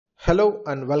Hello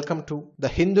and welcome to the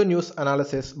Hindu News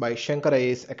Analysis by Shankar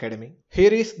IAS Academy.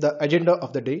 Here is the agenda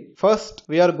of the day. First,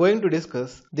 we are going to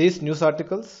discuss these news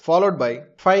articles followed by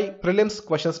 5 prelims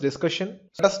questions discussion.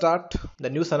 Let us start the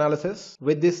news analysis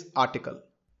with this article.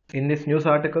 In this news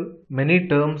article, many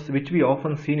terms which we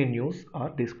often seen in news are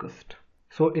discussed.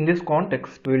 So in this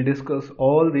context, we will discuss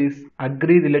all these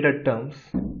agri-related terms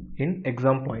in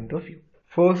exam point of view.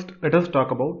 First, let us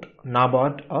talk about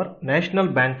NABARD or National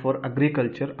Bank for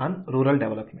Agriculture and Rural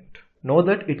Development. Know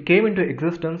that it came into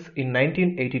existence in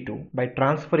 1982 by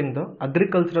transferring the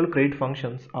agricultural credit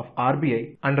functions of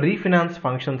RBI and refinance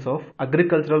functions of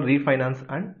Agricultural Refinance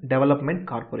and Development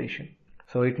Corporation.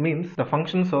 So it means the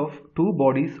functions of two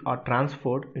bodies are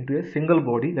transferred into a single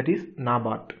body, that is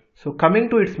NABARD. So coming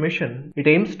to its mission, it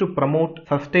aims to promote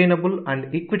sustainable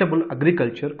and equitable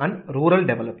agriculture and rural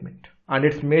development. And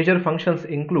its major functions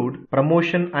include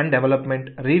promotion and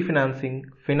development, refinancing,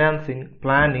 financing,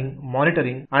 planning,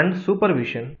 monitoring and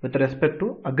supervision with respect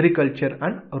to agriculture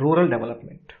and rural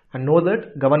development. And know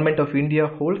that Government of India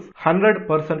holds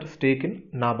 100% stake in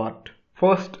NABARD.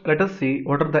 First, let us see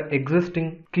what are the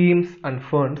existing schemes and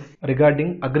funds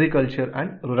regarding agriculture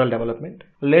and rural development.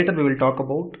 Later we will talk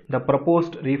about the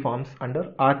proposed reforms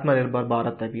under Atmanirbhar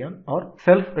Bharat Abhiyan or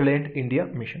Self-Reliant India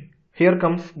Mission. Here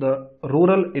comes the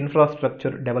Rural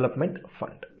Infrastructure Development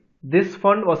Fund. This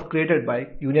fund was created by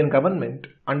Union Government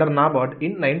under NABARD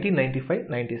in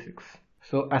 1995-96.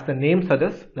 So as the name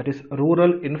suggests, that is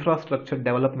Rural Infrastructure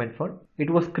Development Fund, it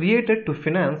was created to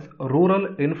finance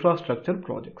rural infrastructure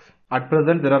projects. At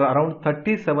present, there are around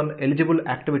 37 eligible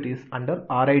activities under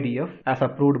RIDF as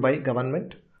approved by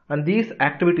government. And these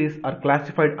activities are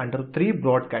classified under 3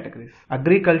 broad categories: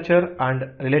 agriculture and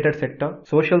related sector,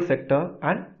 social sector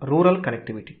and rural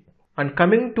connectivity. And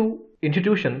coming to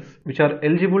institutions which are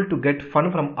eligible to get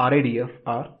fund from RIDF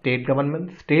are state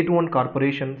governments, state-owned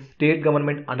corporations, state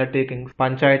government undertakings,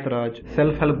 Panchayat Raj,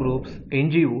 self-help groups,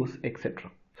 NGOs,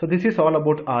 etc. So this is all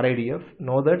about RIDF.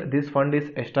 Know that this fund is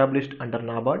established under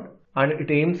NABARD and it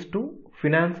aims to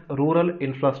finance rural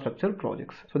infrastructure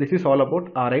projects. So this is all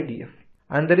about RIDF.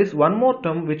 And there is one more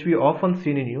term which we often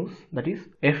see in news, that is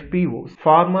FPOs,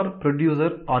 Farmer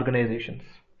Producer Organizations.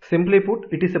 Simply put,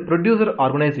 it is a producer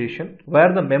organization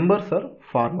where the members are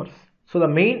farmers. So the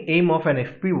main aim of an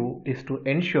FPO is to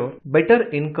ensure better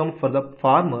income for the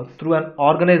farmers through an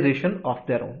organization of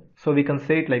their own. So we can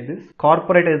say it like this: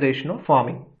 corporatization of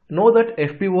farming. Know that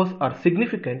FPOs are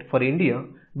significant for India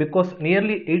because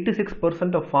nearly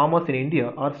 86% of farmers in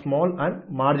India are small and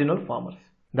marginal farmers.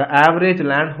 The average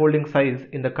land holding size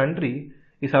in the country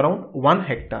is around 1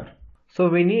 hectare. So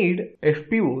we need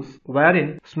FPOs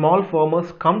wherein small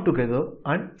farmers come together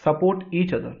and support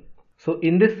each other. So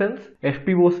in this sense,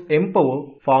 FPOs empower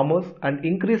farmers and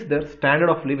increase their standard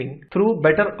of living through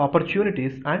better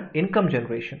opportunities and income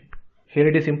generation. Here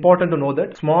it is important to know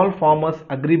that Small Farmers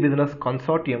Agribusiness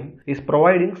Consortium is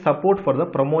providing support for the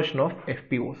promotion of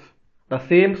FPOs. The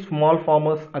same Small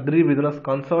Farmers Agribusiness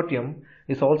Consortium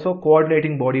is also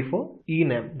coordinating body for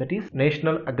ENAM, that is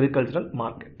National Agricultural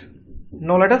Market.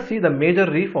 Now let us see the major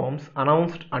reforms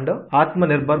announced under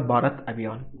Atmanirbhar Bharat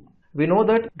Abhiyan. We know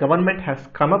that government has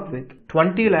come up with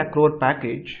 20 lakh crore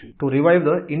package to revive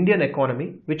the Indian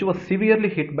economy, which was severely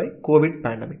hit by COVID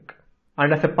pandemic.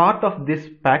 And as a part of this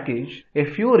package, a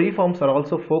few reforms are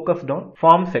also focused on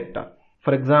farm sector.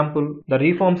 For example, the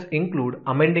reforms include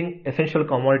amending Essential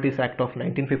Commodities Act of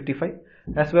 1955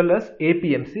 as well as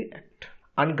APMC Act.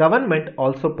 And government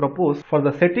also proposed for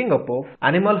the setting up of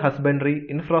Animal Husbandry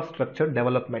Infrastructure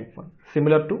Development Fund,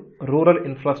 similar to Rural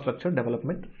Infrastructure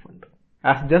Development Fund.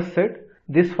 As just said,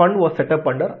 this fund was set up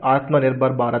under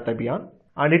Atmanirbhar Bharat Abhiyan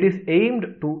and it is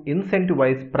aimed to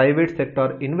incentivize private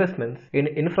sector investments in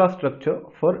infrastructure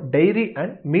for dairy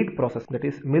and meat process, that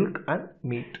is milk and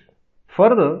meat.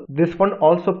 Further, this fund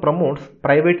also promotes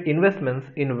private investments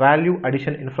in value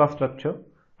addition infrastructure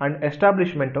and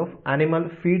establishment of animal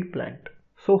feed plant.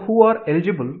 So who are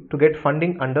eligible to get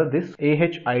funding under this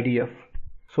AHIDF?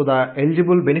 So the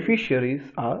eligible beneficiaries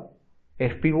are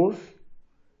FPOs,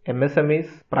 MSMEs,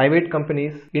 private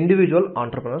companies, individual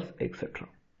entrepreneurs, etc.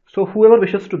 So whoever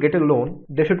wishes to get a loan,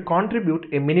 they should contribute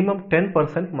a minimum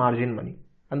 10% margin money.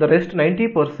 And the rest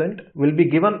 90% will be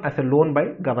given as a loan by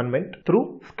government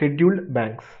through scheduled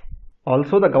banks.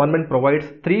 Also, the government provides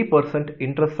 3%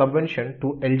 interest subvention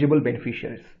to eligible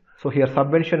beneficiaries. So here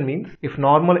subvention means if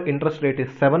normal interest rate is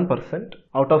 7%,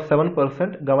 out of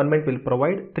 7% government will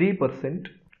provide 3%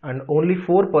 and only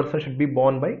 4% should be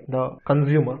borne by the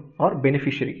consumer or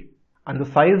beneficiary. And the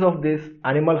size of this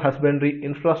Animal Husbandry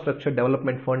Infrastructure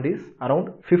Development Fund is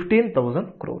around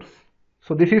 15,000 crores.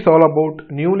 So this is all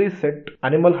about newly set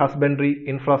Animal Husbandry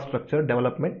Infrastructure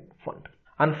Development Fund.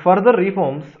 And further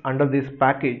reforms under this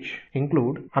package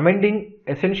include amending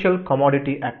Essential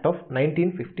Commodity Act of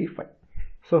 1955.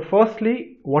 So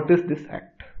firstly, what is this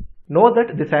act? Know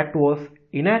that this act was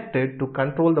enacted to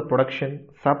control the production,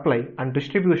 supply and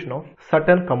distribution of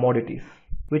certain commodities,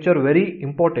 which are very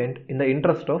important in the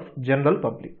interest of general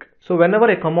public. So whenever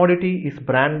a commodity is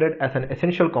branded as an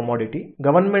essential commodity,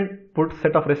 government puts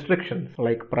set of restrictions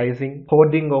like pricing,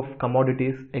 hoarding of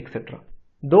commodities, etc.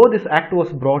 Though this act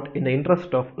was brought in the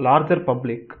interest of larger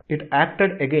public, it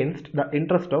acted against the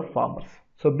interest of farmers.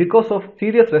 So because of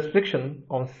serious restriction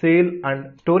on sale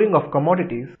and storing of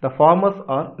commodities, the farmers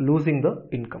are losing the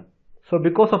income. So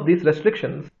because of these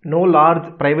restrictions, no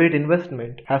large private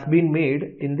investment has been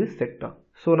made in this sector.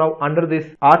 So now under this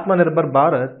Atmanirbhar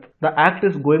Bharat, the act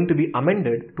is going to be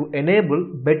amended to enable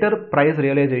better price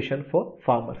realization for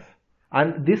farmers.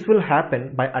 And this will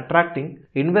happen by attracting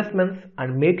investments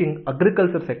and making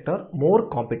agriculture sector more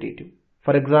competitive.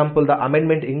 For example, the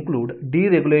amendment include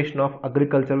deregulation of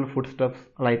agricultural foodstuffs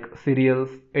like cereals,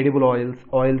 edible oils,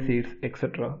 oilseeds,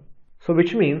 etc. So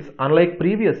which means unlike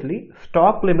previously,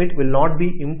 stock limit will not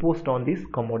be imposed on these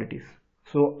commodities.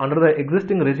 So under the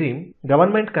existing regime,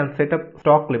 government can set up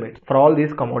stock limits for all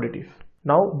these commodities.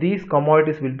 Now these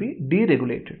commodities will be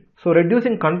deregulated. So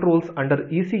reducing controls under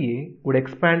ECA would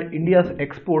expand India's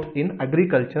exports in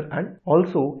agriculture and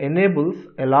also enables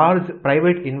a large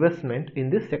private investment in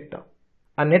this sector.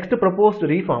 And next proposed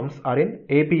reforms are in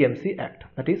APMC Act,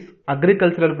 that is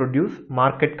Agricultural Produce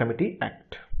Market Committee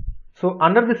Act. So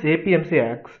under this APMC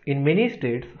Acts, in many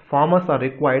states, farmers are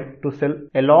required to sell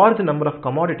a large number of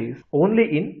commodities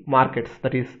only in markets,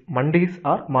 that is mandis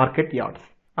or market yards.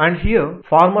 And here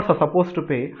farmers are supposed to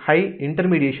pay high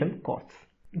intermediation costs.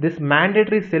 This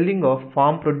mandatory selling of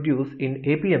farm produce in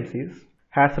APMCs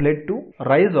has led to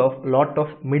rise of lot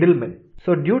of middlemen.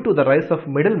 So due to the rise of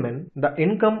middlemen, the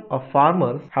income of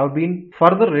farmers have been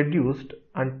further reduced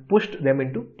and pushed them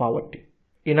into poverty.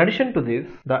 In addition to this,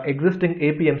 the existing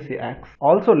APMC Acts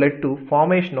also led to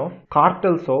formation of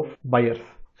cartels of buyers.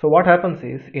 So what happens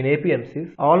is, in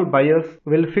APMCs, all buyers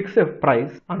will fix a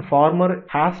price and farmer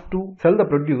has to sell the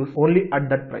produce only at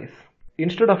that price.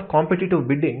 Instead of competitive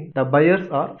bidding, the buyers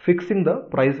are fixing the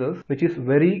prices, which is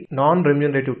very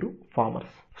non-remunerative to farmers.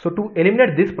 So to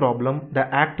eliminate this problem, the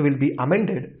act will be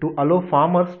amended to allow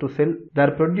farmers to sell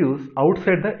their produce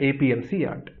outside the APMC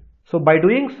yard. So by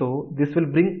doing so, this will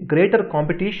bring greater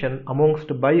competition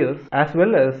amongst buyers as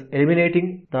well as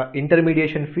eliminating the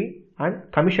intermediation fee and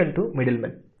commission to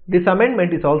middlemen. This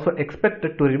amendment is also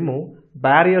expected to remove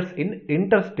barriers in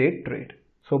interstate trade.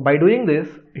 So by doing this,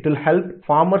 it will help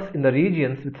farmers in the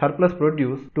regions with surplus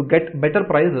produce to get better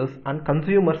prices and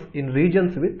consumers in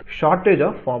regions with shortage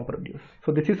of farm produce.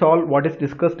 So this is all what is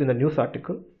discussed in the news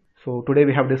article. So today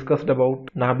we have discussed about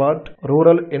NABARD,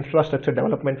 Rural Infrastructure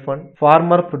Development Fund,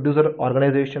 Farmer Producer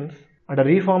Organizations and the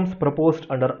reforms proposed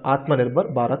under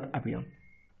Atmanirbhar Bharat Abhiyan.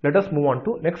 Let us move on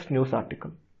to next news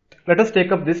article. Let us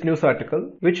take up this news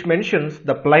article which mentions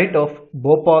the plight of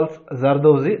Bhopal's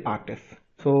zardozi artists.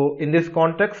 So in this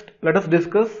context, let us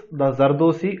discuss the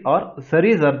zardozi or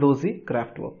zardozi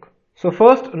craft work. So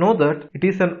first know that it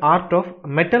is an art of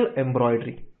metal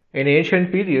embroidery. In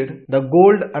ancient period, the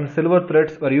gold and silver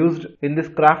threads were used in this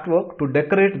craft work to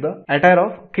decorate the attire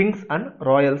of kings and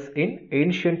royals in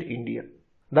ancient India.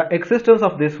 The existence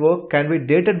of this work can be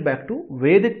dated back to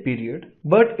Vedic period,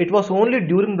 but it was only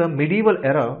during the medieval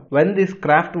era when this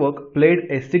craft work played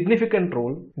a significant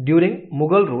role during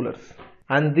Mughal rulers.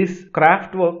 And this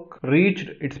craft work reached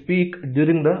its peak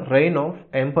during the reign of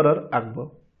Emperor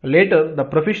Akbar. Later, the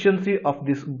proficiency of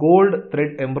this gold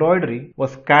thread embroidery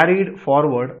was carried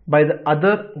forward by the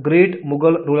other great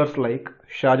Mughal rulers like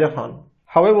Shah Jahan.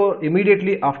 However,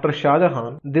 immediately after Shah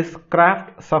Jahan, this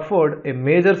craft suffered a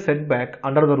major setback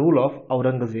under the rule of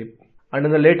Aurangzeb. And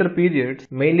in the later periods,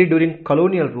 mainly during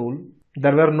colonial rule,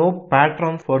 there were no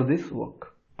patrons for this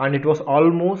work and it was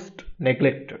almost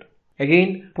neglected.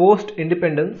 Again,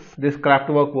 post-independence, this craft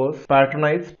work was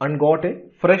patronized and got a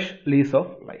fresh lease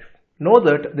of life. Know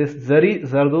that this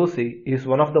zardozi is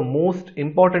one of the most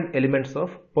important elements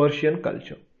of Persian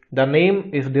culture. The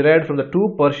name is derived from the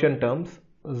two Persian terms.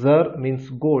 Zar means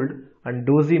gold and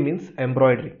dozi means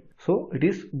embroidery. So it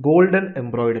is golden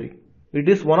embroidery. It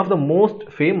is one of the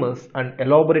most famous and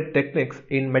elaborate techniques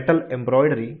in metal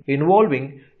embroidery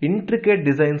involving intricate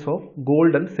designs of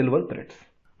gold and silver threads.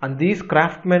 And these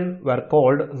craftsmen were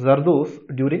called zardos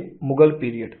during Mughal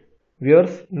period.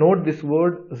 Viewers, note this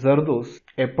word zardos,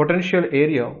 a potential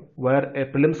area where a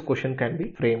prelims question can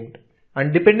be framed.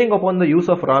 And depending upon the use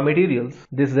of raw materials,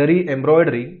 this zari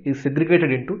embroidery is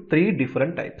segregated into 3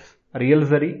 different types: real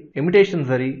zari, imitation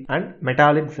zari and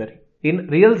metallic zari. In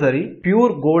real zari,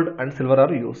 pure gold and silver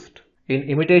are used. In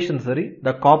imitation zari,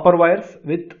 the copper wires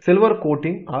with silver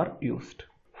coating are used.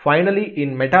 Finally,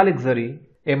 in metallic zari,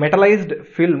 a metallized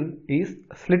film is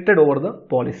slitted over the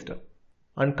polyester.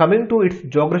 And coming to its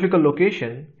geographical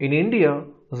location, in India,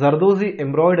 zardozi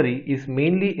embroidery is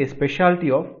mainly a specialty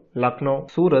of Lucknow,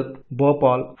 Surat,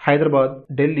 Bhopal, Hyderabad,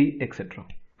 Delhi, etc.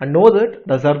 And know that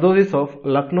the zardozis of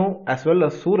Lucknow as well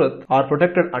as Surat are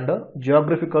protected under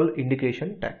geographical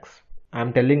indication tags. I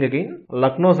am telling again,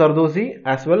 Lucknow zardozi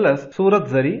as well as Surat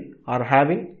zari are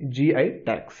having GI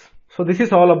tags. So this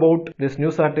is all about this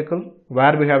news article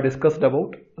where we have discussed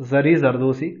about zari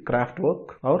zardozi craft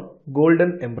work or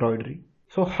golden embroidery.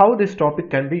 So how this topic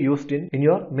can be used in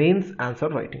your mains answer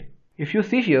writing. If you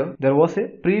see here, there was a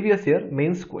previous year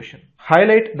mains question.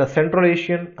 Highlight the Central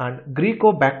Asian and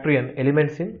Greco-Bactrian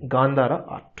elements in Gandhara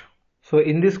art. So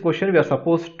in this question we are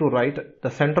supposed to write the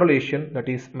Central Asian, that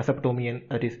is Mesopotamian,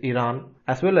 that is Iran,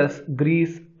 as well as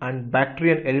Greece and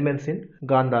Bactrian elements in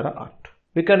Gandhara art.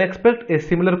 We can expect a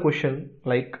similar question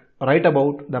like write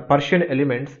about the Persian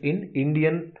elements in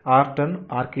Indian art and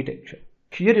architecture.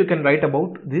 Here you can write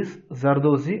about this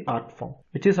zardozi art form,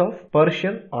 which is of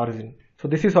Persian origin. So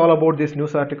this is all about this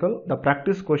news article. The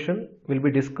practice question will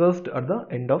be discussed at the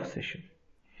end of session.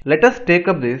 Let us take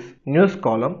up this news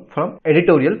column from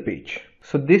editorial page.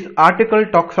 So this article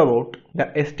talks about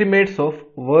the estimates of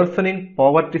worsening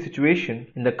poverty situation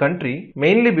in the country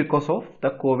mainly because of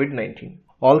the COVID-19.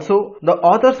 Also, the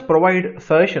authors provide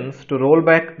suggestions to roll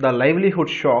back the livelihood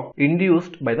shock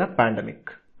induced by the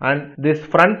pandemic. And this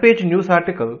front page news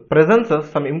article presents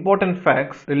us some important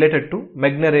facts related to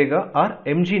MGNREGA or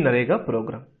MGNREGA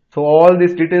program. So all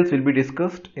these details will be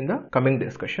discussed in the coming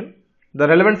discussion. The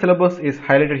relevant syllabus is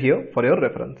highlighted here for your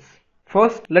reference.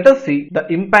 First, let us see the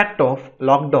impact of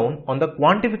lockdown on the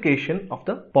quantification of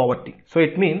the poverty. So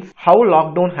it means how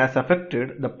lockdown has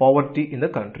affected the poverty in the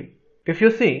country. If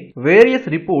you see, various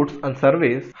reports and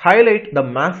surveys highlight the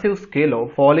massive scale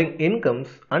of falling incomes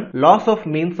and loss of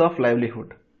means of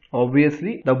livelihood.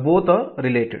 Obviously, the both are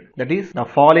related. That is, the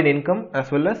fall in income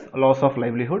as well as loss of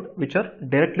livelihood, which are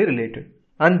directly related.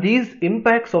 And these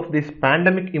impacts of this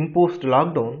pandemic imposed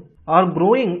lockdown are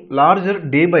growing larger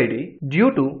day by day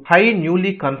due to high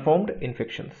newly confirmed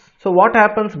infections. So what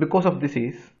happens because of this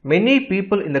is, many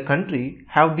people in the country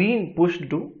have been pushed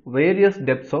to various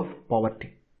depths of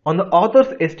poverty. On the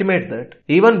authors estimate that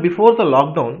even before the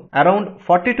lockdown, around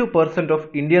 42% of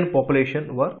Indian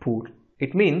population were poor.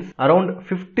 It means around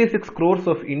 56 crores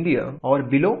of India are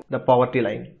below the poverty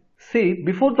line. See,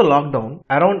 before the lockdown,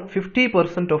 around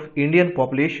 50% of Indian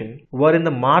population were in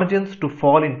the margins to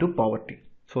fall into poverty.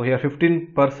 So here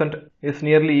 15% is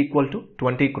nearly equal to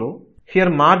 20 crore. Here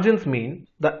margins mean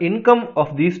the income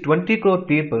of these 20 crore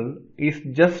people is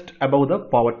just above the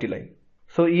poverty line.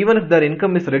 So even if their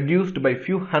income is reduced by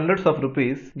few hundreds of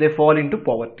rupees, they fall into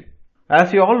poverty.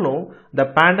 As you all know, the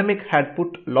pandemic had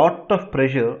put lot of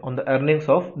pressure on the earnings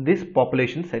of this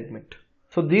population segment.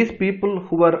 So these people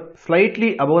who were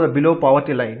slightly above the below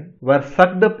poverty line were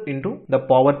sucked up into the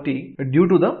poverty due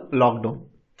to the lockdown.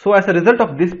 So as a result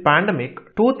of this pandemic,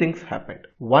 two things happened.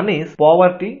 One is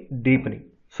poverty deepening.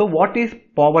 So what is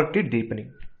poverty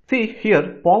deepening? See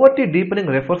here, poverty deepening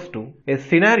refers to a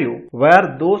scenario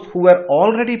where those who were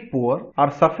already poor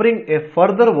are suffering a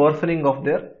further worsening of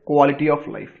their quality of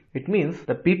life. It means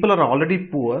the people are already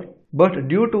poor, but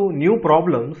due to new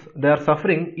problems, they are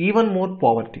suffering even more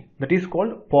poverty. That is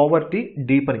called poverty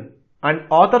deepening. And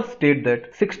authors state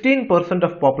that 16%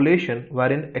 of population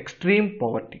were in extreme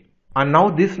poverty. And now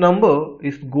this number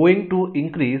is going to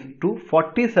increase to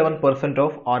 47%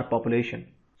 of our population.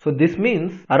 So this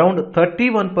means around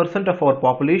 31% of our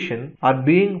population are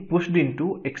being pushed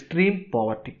into extreme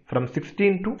poverty from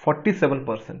 16 to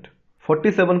 47%.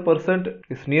 47%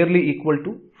 is nearly equal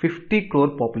to 50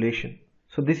 crore population.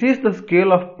 So this is the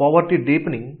scale of poverty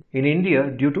deepening in India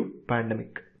due to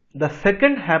pandemic. The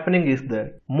second happening is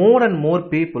that more and more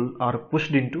people are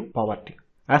pushed into poverty.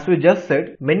 As we just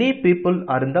said, many people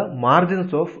are in the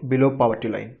margins of below poverty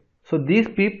line. So these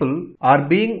people are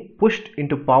being pushed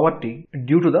into poverty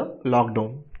due to the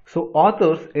lockdown. So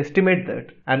authors estimate that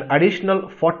an additional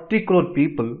 40 crore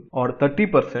people or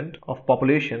 30% of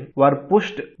population were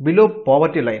pushed below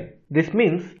poverty line. This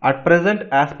means at present,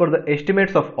 as per the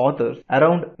estimates of authors,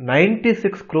 around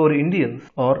 96 crore Indians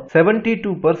or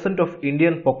 72% of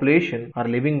Indian population are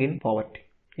living in poverty.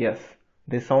 Yes,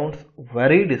 this sounds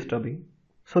very disturbing.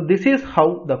 So this is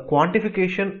how the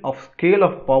quantification of scale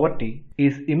of poverty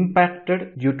is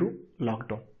impacted due to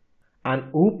lockdown. An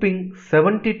whopping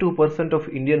 72% of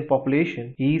Indian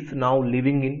population is now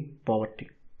living in poverty.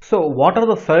 So what are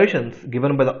the suggestions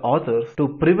given by the authors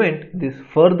to prevent this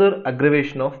further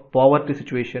aggravation of poverty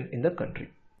situation in the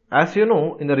country? As you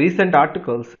know, in the recent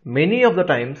articles, many of the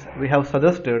times we have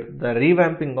suggested the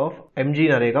revamping of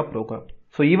MGNREGA program.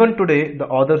 So even today, the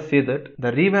authors say that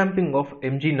the revamping of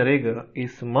MGNREGA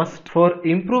is must for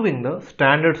improving the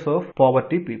standards of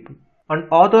poverty people. And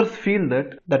authors feel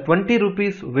that the 20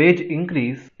 rupees wage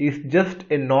increase is just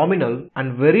a nominal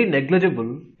and very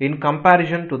negligible in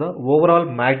comparison to the overall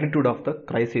magnitude of the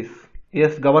crisis.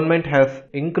 Yes, government has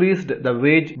increased the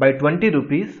wage by 20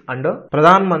 rupees under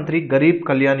Pradhan Mantri Garib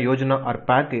Kalyan Yojana or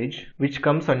package, which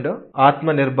comes under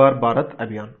Atmanirbhar Bharat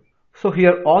Abhiyan. So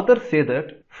here authors say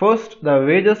that first the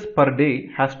wages per day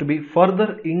has to be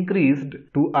further increased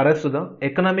to arrest the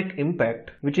economic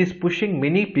impact which is pushing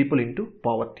many people into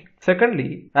poverty.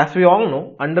 Secondly, as we all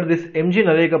know, under this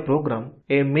MGNREGA program,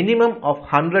 a minimum of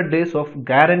 100 days of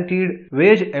guaranteed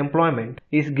wage employment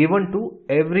is given to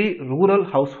every rural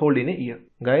household in a year.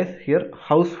 Guys, here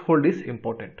household is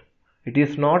important. It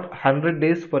is not 100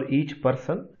 days for each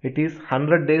person, it is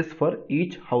 100 days for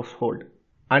each household.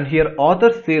 And here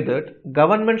authors say that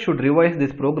government should revise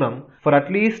this program for at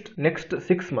least next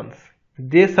 6 months.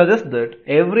 They suggest that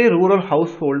every rural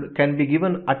household can be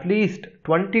given at least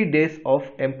 20 days of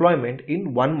employment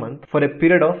in 1 month for a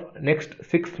period of next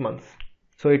 6 months.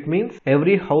 So it means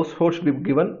every household should be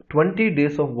given 20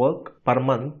 days of work per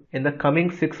month in the coming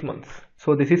 6 months.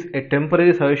 So this is a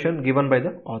temporary suggestion given by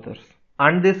the authors.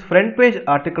 And this front page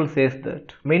article says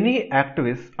that many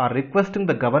activists are requesting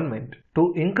the government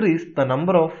to increase the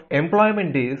number of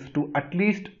employment days to at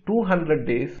least 200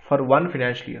 days for one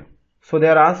financial year. So they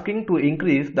are asking to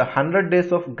increase the 100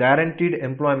 days of guaranteed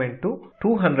employment to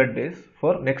 200 days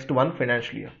for next one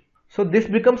financial year. So this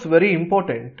becomes very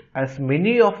important as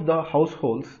many of the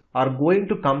households are going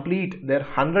to complete their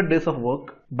 100 days of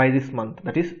work by this month,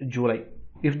 that is July.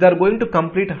 If they are going to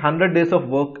complete 100 days of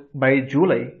work by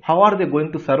July, how are they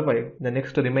going to survive the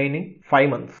next remaining 5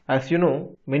 months? As you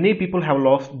know, many people have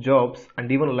lost jobs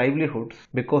and even livelihoods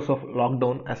because of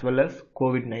lockdown as well as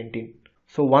COVID-19.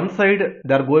 So one side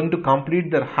they are going to complete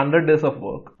their 100 days of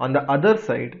work. On the other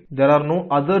side, there are no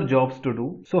other jobs to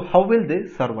do. So how will they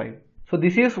survive? So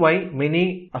this is why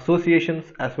many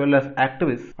associations as well as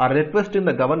activists are requesting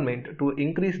the government to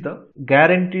increase the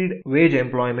guaranteed wage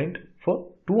employment for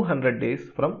 200 days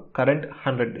from current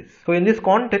 100 days. So in this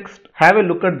context, have a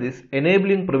look at this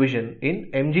enabling provision in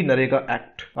MGNREGA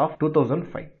Act of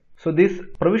 2005. So this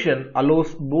provision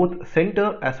allows both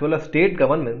center as well as state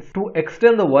governments to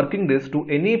extend the working days to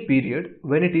any period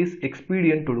when it is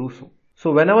expedient to do so.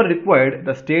 So whenever required,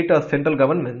 the state or central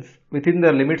governments within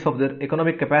the limits of their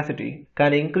economic capacity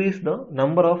can increase the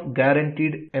number of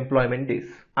guaranteed employment days.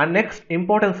 And next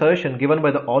important suggestion given by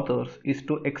the authors is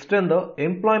to extend the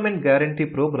employment guarantee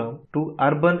program to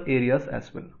urban areas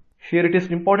as well. Here it is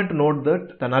important to note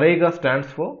that the NREGA stands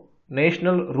for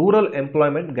National Rural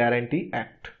Employment Guarantee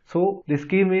Act. So the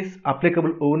scheme is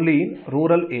applicable only in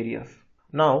rural areas.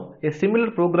 Now, a similar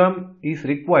program is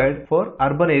required for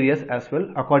urban areas as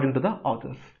well according to the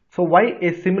authors. So why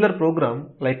a similar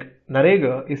program like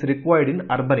NREGA is required in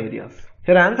urban areas?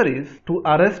 Here answer is to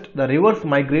arrest the reverse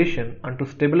migration and to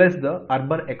stabilize the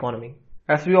urban economy.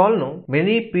 As we all know,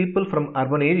 many people from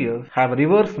urban areas have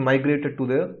reverse migrated to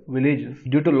their villages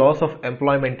due to loss of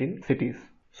employment in cities.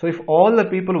 So if all the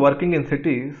people working in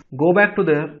cities go back to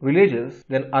their villages,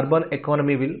 then urban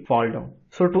economy will fall down.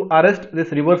 So to arrest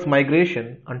this reverse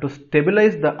migration and to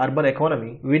stabilize the urban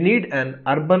economy, we need an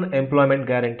urban employment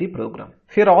guarantee program.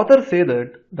 Here authors say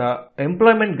that the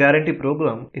employment guarantee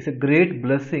program is a great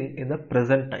blessing in the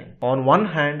present time. On one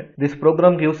hand, this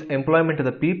program gives employment to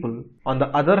the people. On the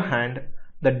other hand,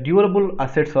 the durable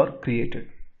assets are created.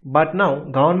 But now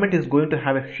government is going to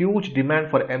have a huge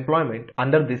demand for employment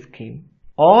under this scheme.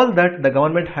 All that the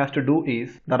government has to do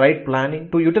is the right planning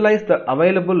to utilize the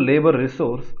available labor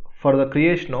resource for the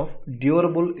creation of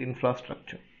durable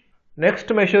infrastructure.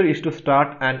 Next measure is to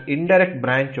start an indirect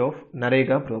branch of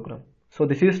NREGA program. So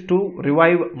this is to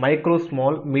revive micro,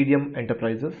 small, medium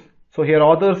enterprises. So here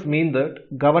authors mean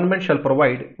that government shall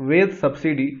provide wage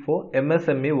subsidy for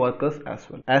MSME workers as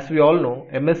well. As we all know,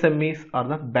 MSMEs are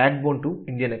the backbone to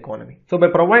Indian economy. So by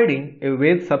providing a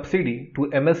wage subsidy to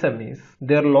MSMEs,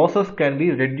 their losses can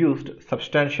be reduced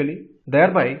substantially,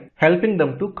 thereby helping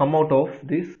them to come out of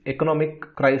this economic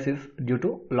crisis due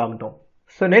to lockdown.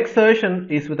 So next suggestion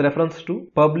is with reference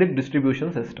to public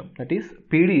distribution system, that is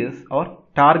PDS or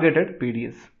targeted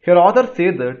PDS. Here authors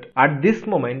say that at this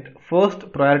moment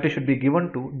first priority should be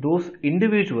given to those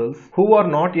individuals who are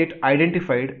not yet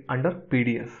identified under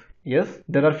PDS. Yes,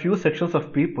 there are few sections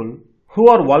of people who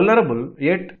are vulnerable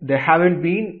yet they haven't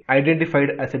been identified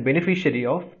as a beneficiary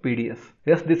of PDS.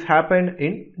 Yes, this happened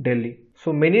in Delhi.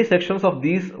 So many sections of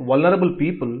these vulnerable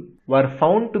people were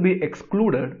found to be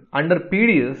excluded under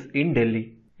PDS in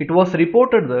Delhi. It was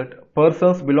reported that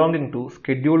persons belonging to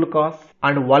scheduled castes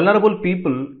and vulnerable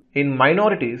people in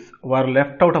minorities were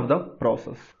left out of the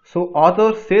process. So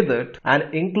authors say that an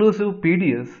inclusive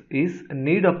PDS is a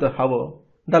need of the hour.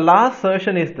 The last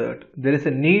session is that there is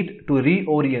a need to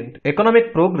reorient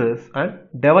economic progress and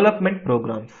development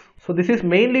programs. So this is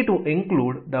mainly to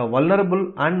include the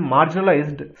vulnerable and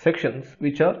marginalized sections,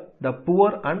 which are the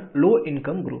poor and low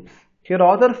income groups. Here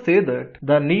authors say that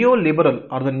the neoliberal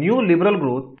or the new liberal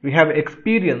growth we have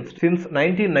experienced since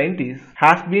 1990s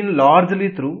has been largely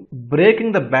through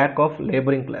breaking the back of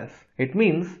laboring class. It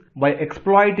means by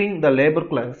exploiting the labor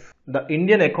class, the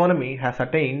Indian economy has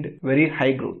attained very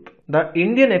high growth. The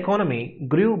Indian economy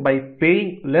grew by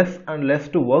paying less and less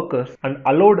to workers and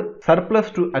allowed surplus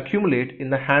to accumulate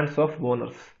in the hands of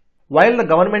owners. While the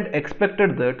government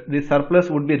expected that the surplus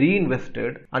would be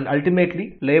reinvested and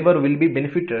ultimately labor will be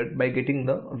benefited by getting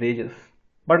the wages.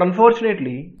 But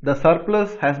unfortunately, the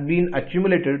surplus has been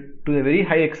accumulated to a very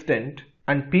high extent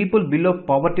and people below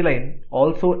poverty line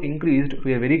also increased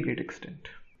to a very great extent.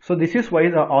 So this is why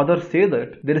the authors say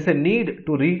that there is a need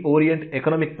to reorient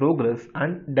economic progress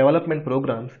and development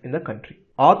programs in the country.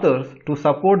 Authors, to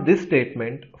support this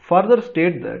statement, further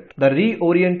state that the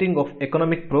reorienting of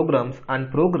economic programs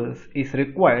and progress is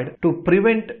required to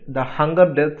prevent the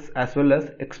hunger deaths as well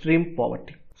as extreme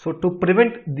poverty. So to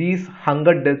prevent these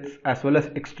hunger deaths as well as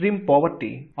extreme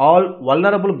poverty, all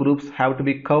vulnerable groups have to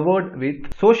be covered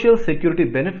with social security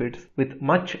benefits with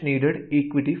much needed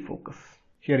equity focus.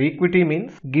 Here equity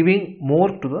means giving more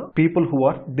to the people who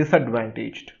are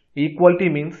disadvantaged. Equality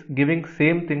means giving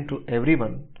same thing to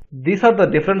everyone. These are the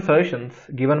different suggestions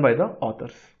given by the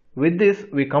authors. With this,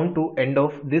 we come to end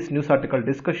of this news article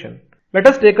discussion. Let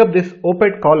us take up this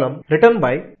op-ed column written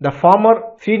by the former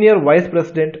senior vice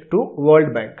president to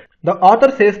World Bank. The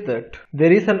author says that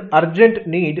there is an urgent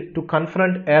need to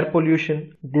confront air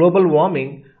pollution, global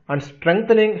warming and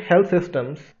strengthening health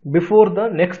systems before the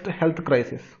next health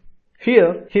crisis.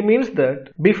 Here, he means that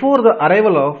before the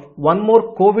arrival of one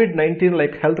more COVID-19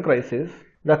 like health crisis,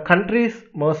 the countries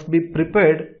must be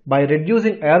prepared by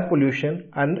reducing air pollution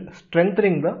and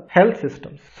strengthening the health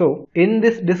systems. So, in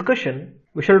this discussion,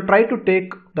 we shall try to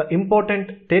take the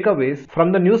important takeaways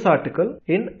from the news article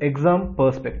in exam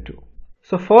perspective.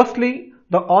 So, firstly,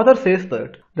 the author says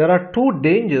that there are two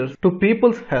dangers to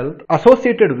people's health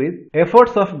associated with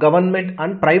efforts of government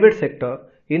and private sector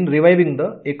in reviving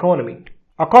the economy.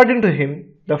 According to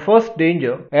him, the first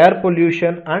danger, air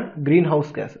pollution and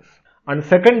greenhouse gases. And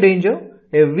second danger,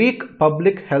 a weak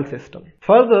public health system.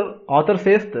 Further, author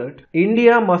says that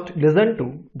India must listen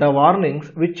to the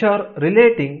warnings which are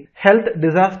relating health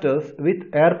disasters with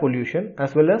air pollution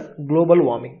as well as global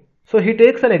warming. So he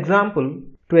takes an example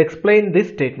to explain this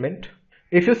statement.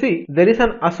 If you see, there is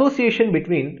an association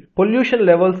between pollution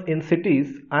levels in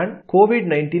cities and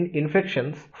COVID-19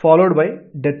 infections followed by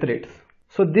death rates.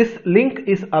 So this link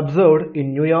is observed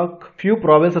in New York, few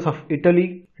provinces of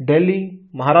Italy, Delhi,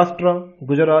 Maharashtra,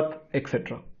 Gujarat,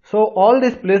 etc. So all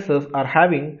these places are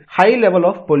having high level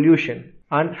of pollution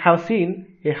and have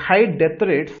seen a high death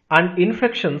rates and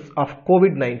infections of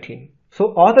COVID-19. So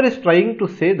author is trying to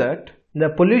say that the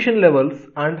pollution levels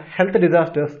and health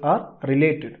disasters are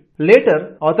related.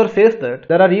 Later, author says that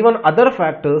there are even other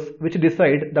factors which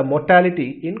decide the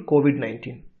mortality in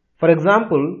COVID-19. For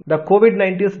example, the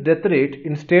COVID-19's death rate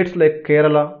in states like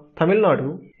Kerala, Tamil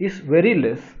Nadu is very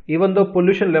less even though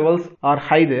pollution levels are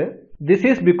high there. This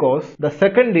is because the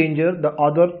second danger the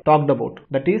author talked about,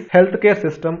 that is healthcare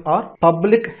system or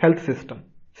public health system.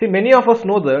 See, many of us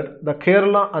know that the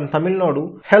Kerala and Tamil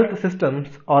Nadu health systems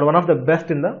are one of the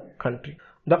best in the country.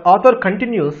 The author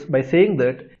continues by saying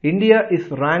that India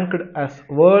is ranked as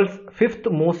world's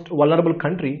 5th most vulnerable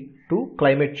country to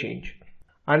climate change.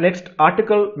 Our next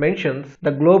article mentions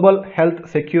the Global Health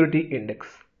Security Index.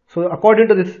 So according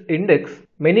to this index,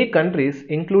 many countries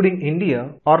including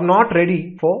India are not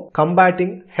ready for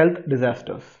combating health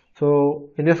disasters. So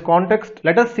in this context,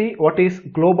 let us see what is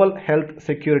Global Health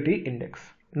Security Index.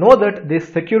 Know that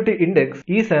this security index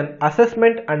is an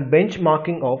assessment and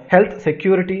benchmarking of health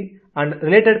security and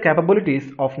related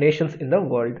capabilities of nations in the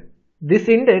world. This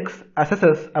index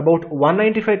assesses about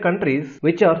 195 countries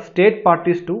which are state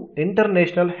parties to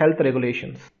international health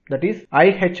regulations, that is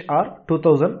IHR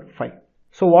 2005.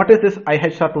 So what is this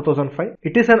IHR 2005?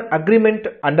 It is an agreement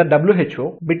under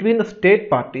WHO between the state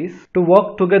parties to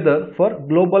work together for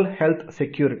global health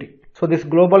security. So this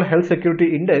Global Health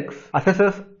Security Index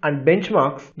assesses and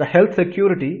benchmarks the health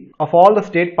security of all the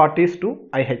state parties to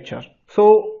IHR.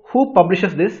 So who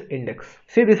publishes this index?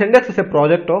 See, this index is a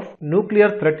project of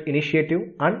Nuclear Threat Initiative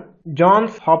and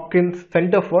Johns Hopkins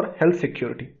Center for Health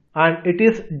Security, and it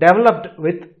is developed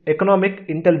with Economic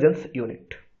Intelligence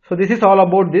Unit. So this is all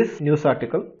about this news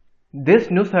article.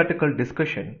 This news article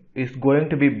discussion is going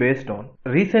to be based on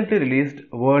recently released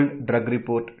World Drug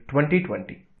Report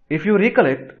 2020. If you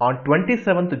recollect, on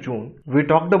 27th June, we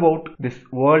talked about this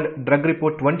World Drug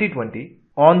Report 2020.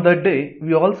 On that day,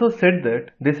 we also said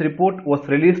that this report was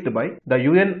released by the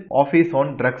UN Office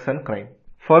on Drugs and Crime.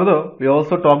 Further, we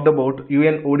also talked about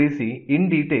UNODC in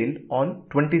detail on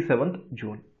 27th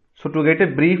June. So to get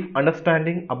a brief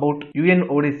understanding about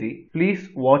UNODC, please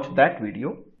watch that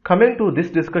video. Coming to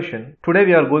this discussion, today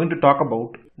we are going to talk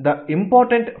about the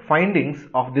important findings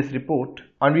of this report,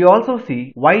 and we also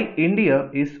see why India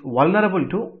is vulnerable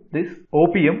to this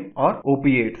opium or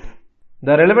opiates.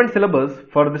 The relevant syllabus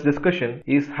for this discussion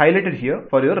is highlighted here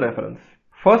for your reference.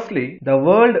 Firstly, the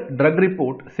World Drug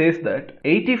Report says that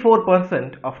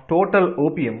 84% of total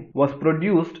opium was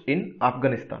produced in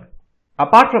Afghanistan.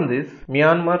 Apart from this,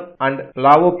 Myanmar and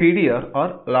Laopedia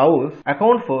or Laos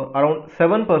account for around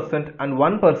 7% and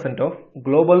 1% of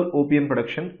global opium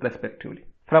production respectively.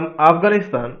 From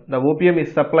Afghanistan, the opium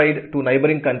is supplied to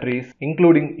neighboring countries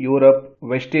including Europe,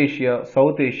 West Asia,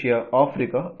 South Asia,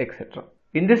 Africa, etc.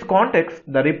 In this context,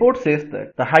 the report says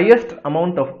that the highest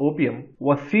amount of opium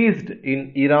was seized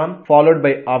in Iran, followed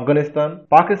by Afghanistan,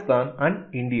 Pakistan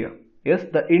and India. Yes,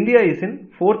 the India is in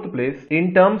 4th place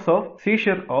in terms of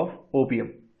seizure of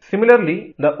opium.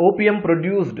 Similarly, the opium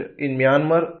produced in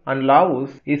Myanmar and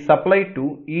Laos is supplied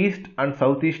to East and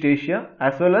Southeast Asia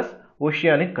as well as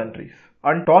oceanic countries.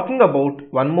 And talking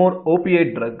about one more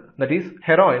opiate drug, that is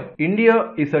heroin,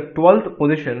 India is at 12th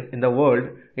position in the world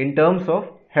in terms of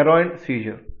heroin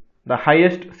seizure. The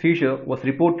highest seizure was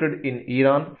reported in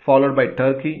Iran, followed by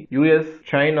Turkey, US,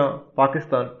 China,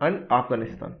 Pakistan and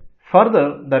Afghanistan.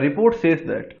 Further, the report says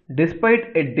that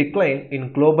despite a decline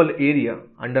in global area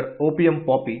under opium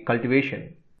poppy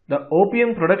cultivation, the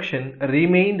opium production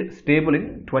remained stable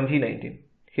in 2019.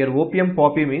 Here opium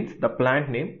poppy means the plant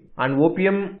name, and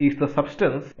opium is the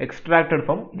substance extracted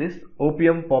from this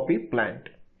opium poppy plant.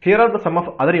 Here are some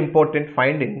of other important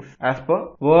findings as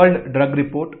per World Drug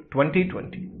Report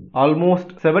 2020.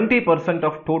 Almost 70%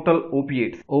 of total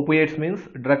opiates means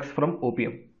drugs from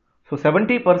opium. So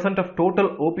 70% of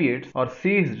total opiates are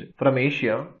seized from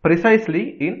Asia,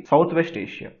 precisely in Southwest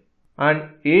Asia. And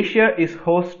Asia is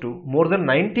host to more than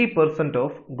 90%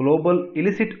 of global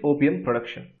illicit opium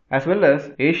production. As well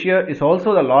as Asia is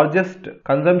also the largest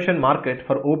consumption market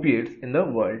for opiates in the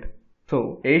world.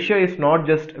 So Asia is not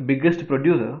just biggest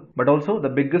producer but also the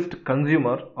biggest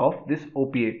consumer of these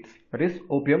opiates, that is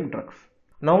opium drugs.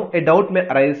 Now a doubt may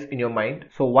arise in your mind.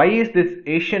 So why is this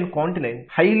Asian continent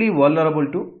highly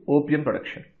vulnerable to opium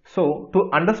production? So to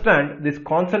understand this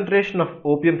concentration of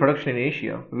opium production in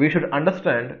Asia, we should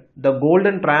understand the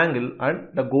Golden Triangle and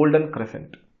the Golden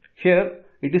Crescent. Here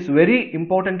it is very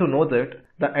important to know that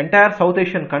the entire South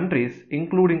Asian countries,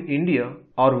 including India,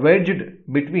 are wedged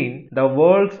between the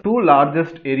world's two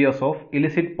largest areas of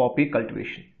illicit poppy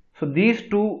cultivation. So these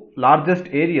two largest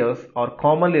areas are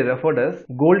commonly referred as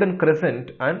Golden Crescent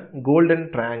and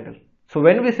Golden Triangle. So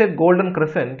when we say Golden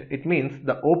Crescent, it means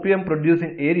the opium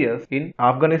producing areas in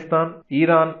Afghanistan,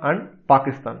 Iran and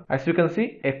Pakistan. As you can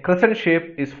see, a crescent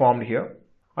shape is formed here.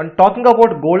 And talking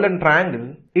about Golden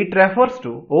Triangle, it refers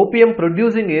to opium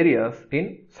producing areas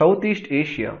in Southeast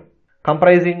Asia,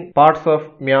 comprising parts of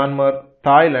Myanmar,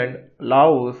 Thailand,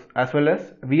 Laos as well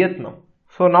as Vietnam.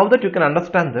 So now that you can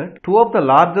understand that two of the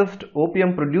largest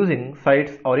opium producing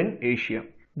sites are in Asia.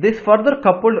 This further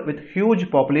coupled with huge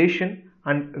population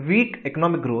and weak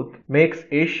economic growth makes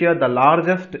Asia the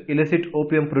largest illicit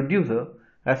opium producer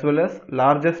as well as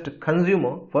largest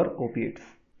consumer for opiates.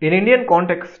 In Indian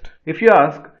context, if you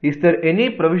ask, is there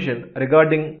any provision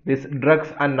regarding these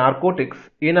drugs and narcotics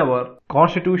in our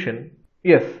constitution?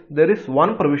 Yes, there is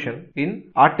one provision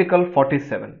in Article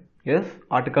 47. Yes,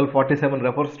 Article 47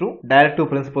 refers to Directive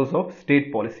Principles of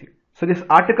State Policy. So this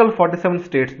Article 47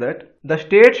 states that the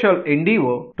state shall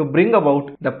endeavour to bring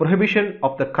about the prohibition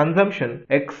of the consumption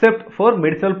except for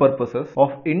medicinal purposes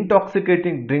of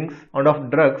intoxicating drinks and of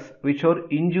drugs which are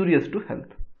injurious to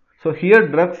health. So here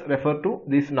drugs refer to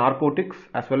these narcotics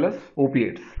as well as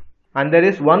opiates. And there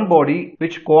is one body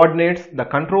which coordinates the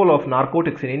control of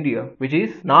narcotics in India, which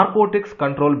is Narcotics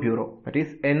Control Bureau, that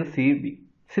is NCB.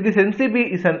 See, this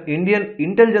NCB is an Indian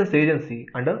intelligence agency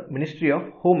under Ministry of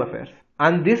Home Affairs,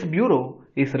 and this bureau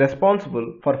is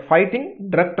responsible for fighting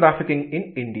drug trafficking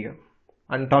in India.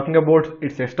 And talking about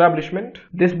its establishment,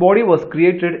 this body was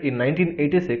created in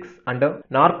 1986 under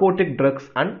Narcotic Drugs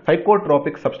and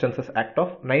Psychotropic Substances Act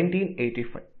of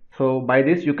 1985. So by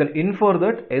this you can infer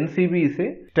that NCB is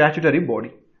a statutory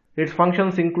body. Its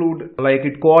functions include like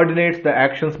it coordinates the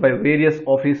actions by various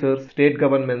officers, state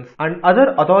governments and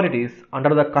other authorities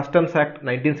under the Customs Act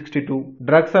 1962,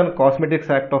 Drugs and Cosmetics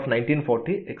Act of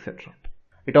 1940, etc.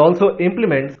 It also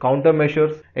implements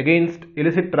countermeasures against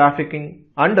illicit trafficking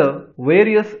under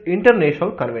various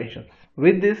international conventions.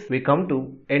 With this, we come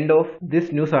to end of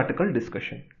this news article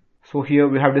discussion. So here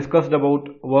we have discussed about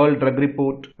World Drug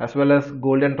Report as well as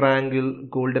Golden Triangle,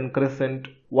 Golden Crescent,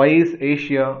 why is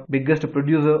Asia biggest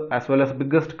producer as well as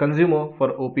biggest consumer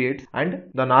for opiates, and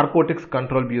the Narcotics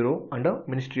Control Bureau under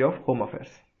Ministry of Home Affairs.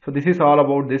 So this is all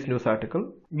about this news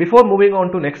article. Before moving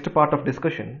on to next part of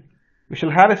discussion, we shall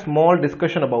have a small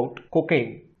discussion about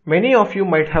cocaine. Many of you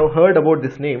might have heard about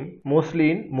this name,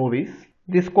 mostly in movies.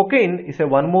 This cocaine is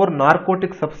one more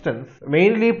narcotic substance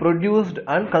mainly produced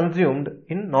and consumed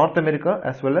in North America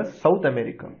as well as South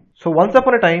America. So once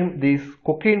upon a time, these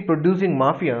cocaine producing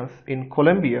mafias in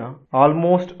Colombia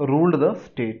almost ruled the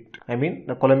state,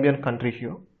 the Colombian country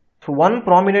here. So one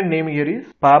prominent name here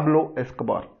is Pablo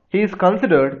Escobar. He is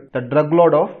considered the drug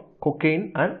lord of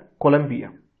cocaine and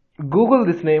Colombia. Google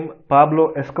this name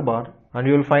Pablo Escobar and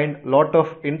you will find lot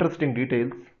of interesting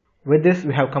details. With this,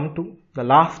 we have come to the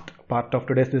last part of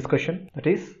today's discussion, that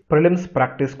is prelims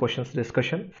practice questions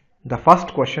discussion. The first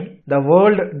question, the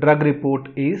World Drug Report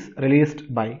is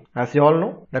released by, as you all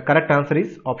know, the correct answer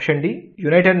is option D,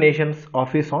 United Nations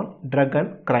Office on Drug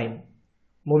and Crime.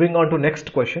 Moving on to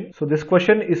next question. So this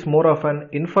question is more of an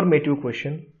informative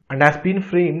question and has been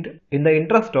framed in the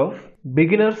interest of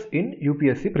beginners in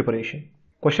UPSC preparation.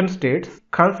 Question states,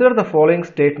 consider the following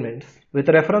statements with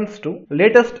reference to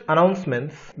latest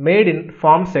announcements made in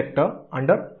farm sector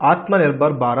under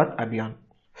Atmanirbhar Bharat Abhiyan.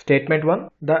 Statement 1.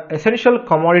 The Essential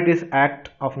Commodities Act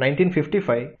of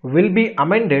 1955 will be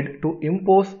amended to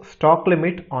impose stock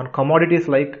limit on commodities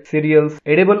like cereals,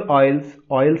 edible oils,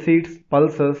 oilseeds,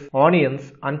 pulses,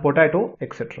 onions and potato,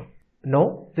 etc.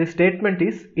 No, this statement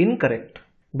is incorrect.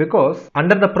 Because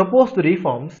under the proposed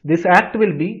reforms, this act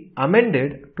will be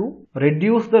amended to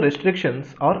reduce the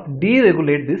restrictions or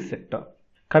deregulate this sector.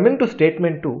 Coming to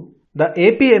statement 2, the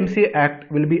APMC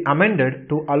Act will be amended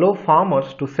to allow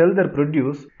farmers to sell their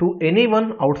produce to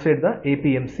anyone outside the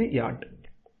APMC yard.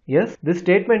 Yes, this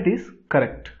statement is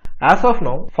correct. As of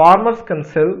now, farmers can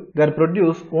sell their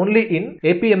produce only in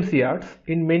APMC yards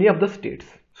in many of the states.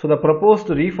 So the proposed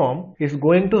reform is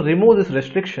going to remove this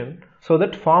restriction so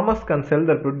that farmers can sell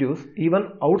their produce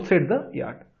even outside the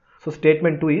yard. So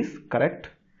statement 2 is correct.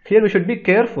 Here we should be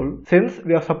careful since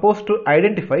we are supposed to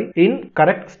identify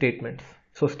incorrect statements.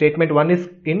 So statement 1 is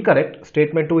incorrect,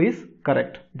 statement 2 is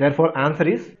correct. Therefore answer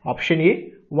is option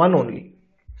A, 1 only.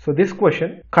 So this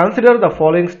question, consider the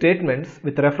following statements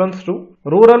with reference to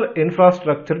Rural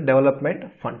Infrastructure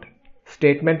Development Fund.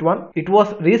 Statement 1. It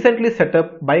was recently set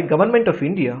up by Government of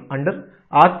India under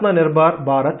Atmanirbhar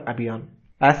Bharat Abhiyan.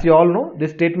 As you all know,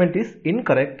 this statement is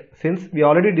incorrect since we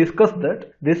already discussed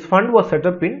that this fund was set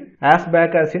up in as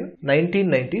back as in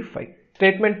 1995.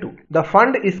 Statement 2. The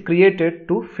fund is created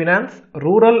to finance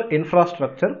rural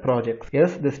infrastructure projects.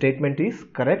 Yes, the statement is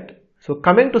correct. So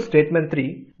coming to statement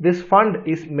 3, this fund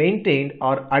is maintained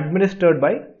or administered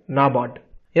by NABARD.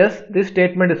 Yes, this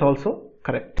statement is also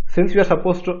correct. Since we are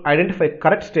supposed to identify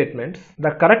correct statements,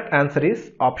 the correct answer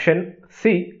is option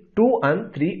C, 2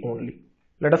 and 3 only.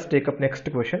 Let us take up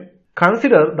next question.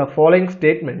 Consider the following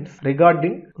statements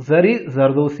regarding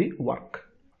zardozi work.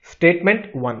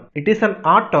 Statement 1. It is an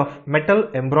art of metal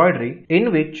embroidery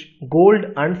in which gold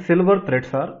and silver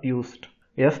threads are used.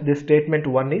 Yes, this statement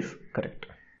 1 is correct.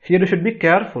 Here you should be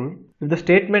careful if the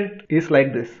statement is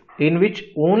like this, in which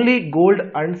only gold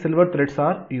and silver threads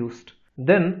are used.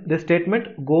 Then this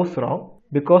statement goes wrong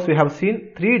because we have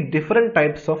seen 3 different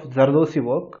types of zardozi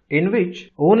work in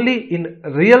which only in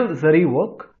real zari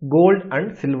work gold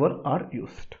and silver are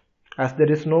used. As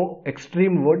there is no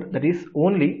extreme word, that is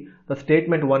only the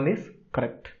statement 1 is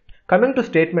correct. Coming to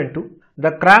statement 2,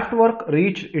 the craft work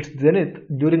reached its zenith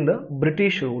during the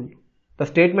British rule. The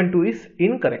statement 2 is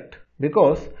incorrect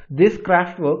because this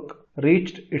craft work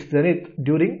reached its zenith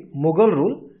during Mughal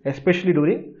rule, especially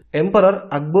during Emperor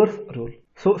Akbar's rule.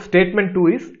 So statement 2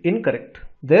 is incorrect.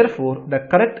 Therefore, the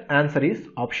correct answer is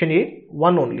option A,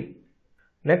 1 only.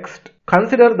 Next,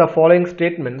 consider the following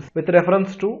statements with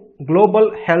reference to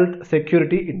Global Health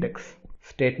Security Index.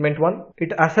 Statement 1.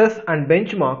 It assesses and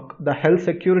benchmarks the health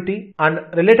security and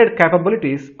related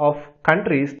capabilities of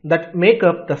countries that make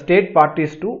up the state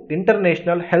parties to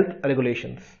international health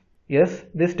regulations. Yes,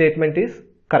 this statement is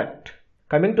correct.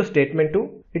 Coming to statement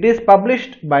 2. It is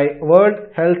published by World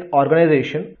Health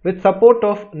Organization with support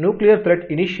of Nuclear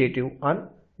Threat Initiative and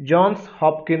Johns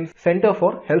Hopkins Center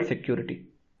for Health Security.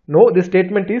 No, this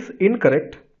statement is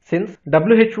incorrect since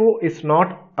WHO is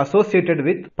not associated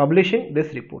with publishing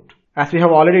this report. As we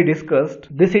have already discussed,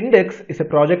 this index is a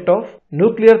project of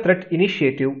Nuclear Threat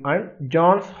Initiative and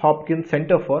Johns Hopkins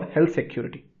Center for Health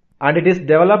Security, and it is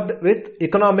developed with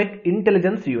Economic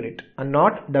Intelligence Unit and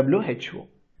not WHO.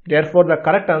 Therefore, the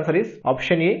correct answer is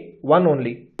option A, 1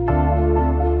 only.